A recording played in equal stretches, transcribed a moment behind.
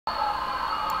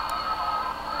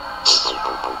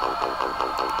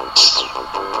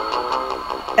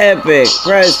Epic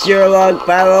Press Your Luck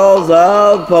Battles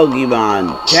of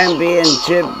Pokemon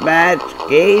Championship Match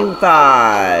Game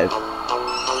 5.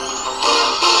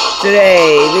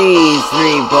 Today, these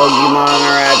 3 Pokemon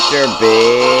are after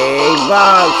Big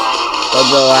Box, but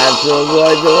they'll have to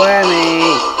avoid the whammy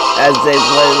as they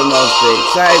play the most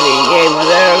exciting game of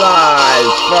their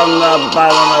lives. From the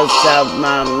bottom of South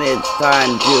Mountain, it's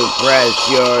time to press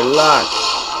your luck.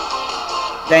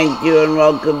 Thank you and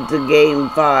welcome to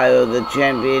Game 5 of the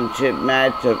championship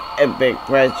match of Epic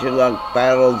Press Your Luck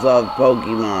Battles of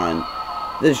Pokemon.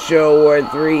 The show where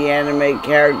 3 anime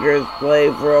characters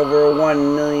play for over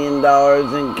 $1 million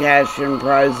in cash and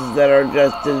prizes that are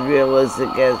just as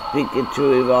realistic as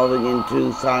Pikachu evolving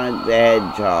into Sonic the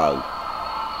Hedgehog.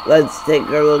 Let's take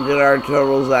a look at our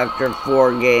totals after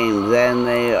 4 games, and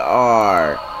they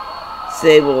are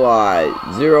Sableye,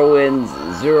 0 wins,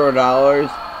 $0.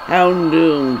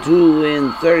 Houndoom, 2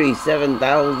 wins,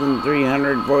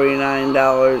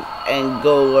 $37,349, and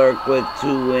Golurk with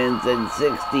 2 wins and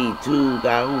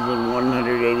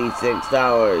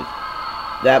 $62,186.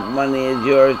 That money is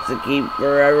yours to keep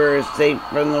forever, safe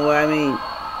from the whammy.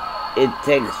 It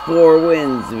takes 4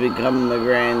 wins to become the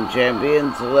grand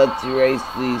champion, so let's erase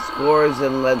these scores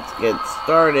and let's get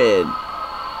started.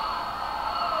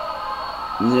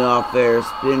 In the off-air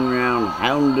spin round,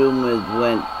 Houndoom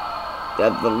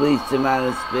got the least amount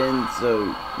of spins,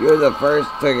 so you're the first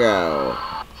to go.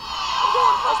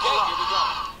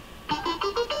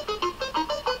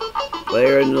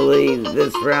 Player in the lead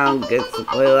this round gets to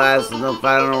play last in the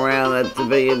final round. That's a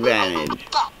big advantage.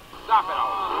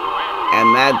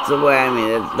 And that's a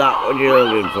whammy. That's not what you're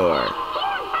looking for.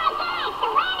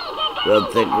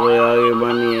 They'll take away all your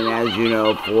money, and as you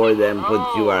know, 4 then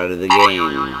puts you out of the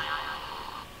game.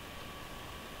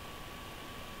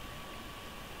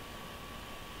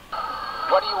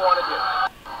 What do you want to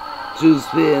do? 2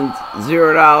 spins,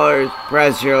 $0,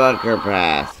 press your luck or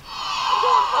pass.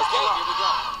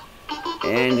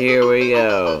 And here we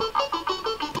go.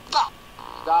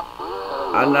 Stop.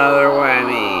 Another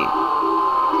whammy.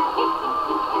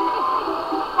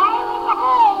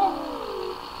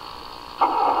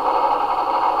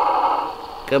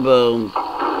 Kaboom.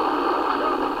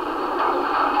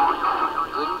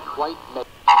 Didn't quite make.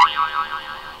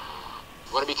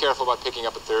 You want to be careful about picking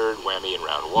up a 3rd whammy in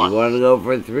round 1. You want to go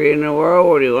for 3 in a row,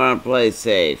 or do you want to play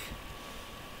safe?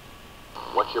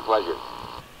 What's your pleasure?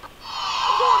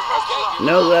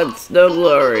 No guts, no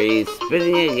glory.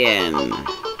 Spinning again.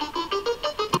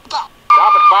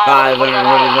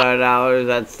 $525,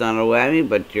 that's not a whammy,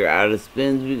 but you're out of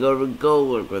spins. We go to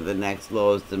Golurk with the next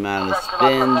lowest amount of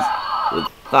spins with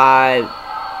 5.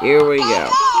 Here we go.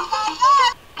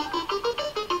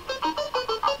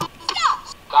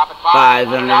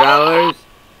 $500.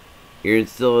 You're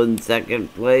still in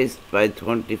second place by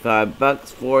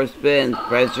 $25. 4 spins.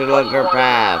 Press your luck or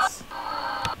pass.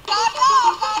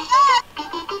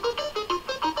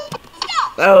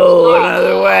 Oh,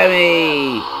 another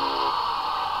whammy.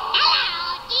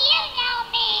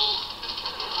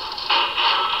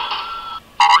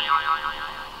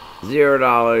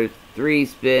 $0. 3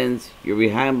 spins. You're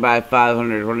behind by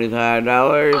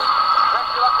 $525.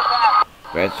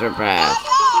 Press or pass.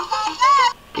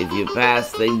 If you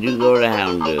pass, they do go to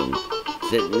Houndoom.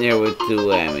 Sitting there with 2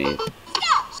 whammies.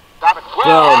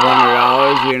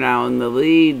 $1,200. You're now in the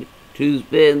lead. 2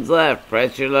 spins left.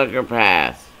 Press your luck or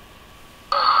pass.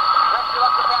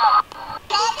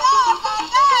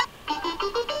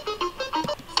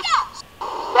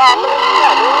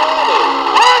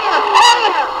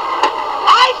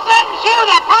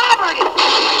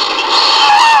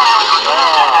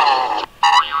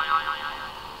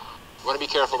 Be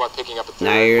careful about picking up a 3rd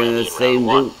now you're in the whammy same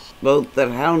round 1. boat that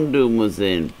Houndoom was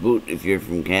in. Boot if you're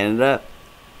from Canada.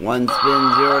 1 spin,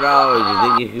 $0. You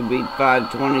think you can beat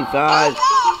 $525?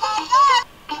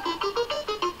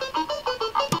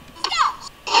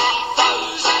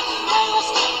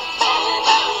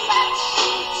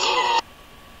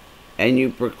 And you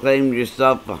proclaimed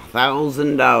yourself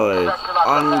 $1,000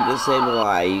 on the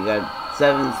Sableye. You got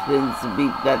 7 spins to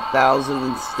beat that 1,000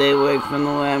 and stay away from the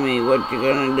whammy. What you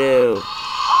gonna do?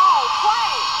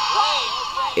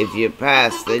 If you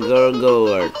pass, they go to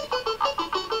Golurk.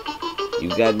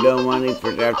 You've got no money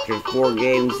for after 4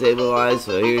 games, Sableye,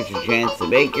 so here's your chance to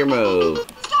make your move.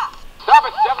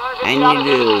 And you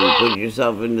do. You put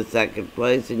yourself into second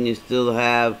place, and you still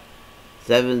have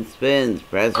 7 spins.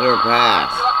 Press or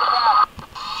pass.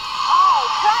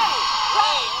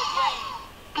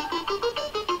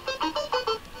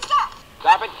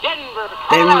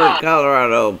 Then Denver,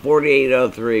 Colorado,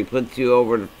 4803 puts you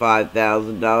over the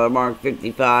 $5,000 mark.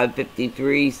 55,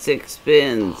 53, 6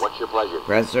 spins. What's your pleasure?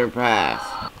 Press or pass.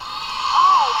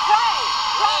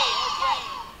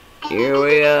 Here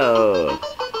we go.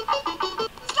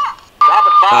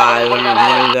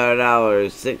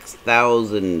 $520,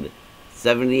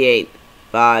 6,078.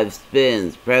 5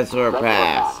 spins. Press or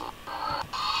pass.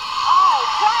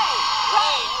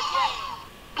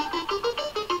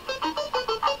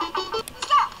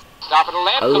 Stop at a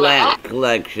lamp A lamp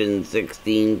collection,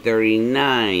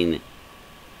 1639.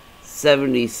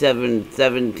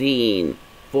 7717.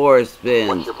 4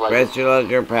 spins. Press your luck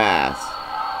or pass.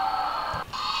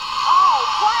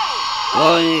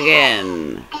 Going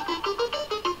again.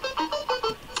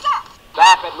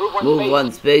 Stop it. Move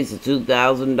one space to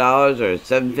 $2,000 or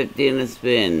 $750 in a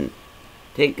spin.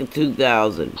 Take a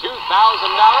 $2,000. $2,000.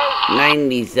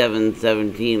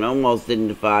 9717, almost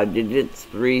into 5 digits.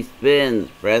 3 spins.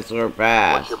 Press or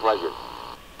pass. What's your pleasure?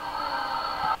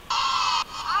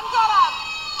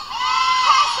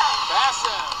 Pass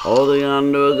him. Holding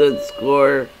on to a good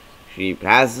score, she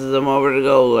passes him over to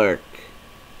Golurk.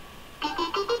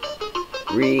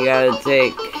 3 you gotta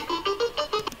take.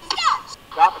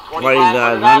 Stop at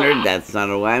 $2,500, that's not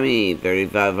a whammy.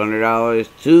 $3,500.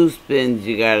 2 spins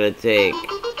you gotta take.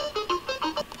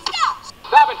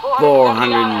 Stop at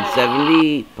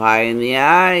 470, pie in the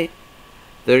eye.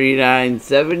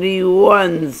 39.70,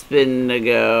 1 spin to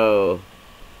go.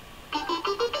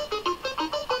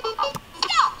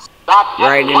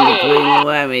 Right in between the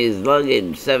whammies,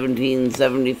 luggage,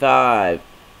 1775.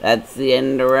 That's the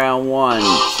end of round 1.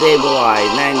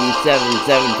 Stabilize,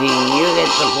 97.17. You get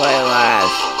to play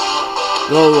last.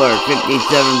 Golurk,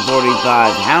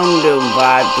 57.45. Houndoom,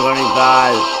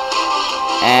 5.25.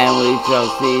 And we shall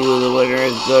see who the winner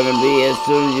is going to be as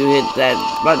soon as you hit that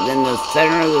button in the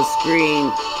center of the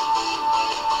screen.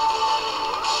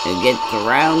 And get to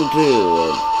round 2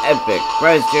 of Epic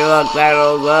Press Your Luck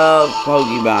Battles of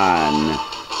Pokemon.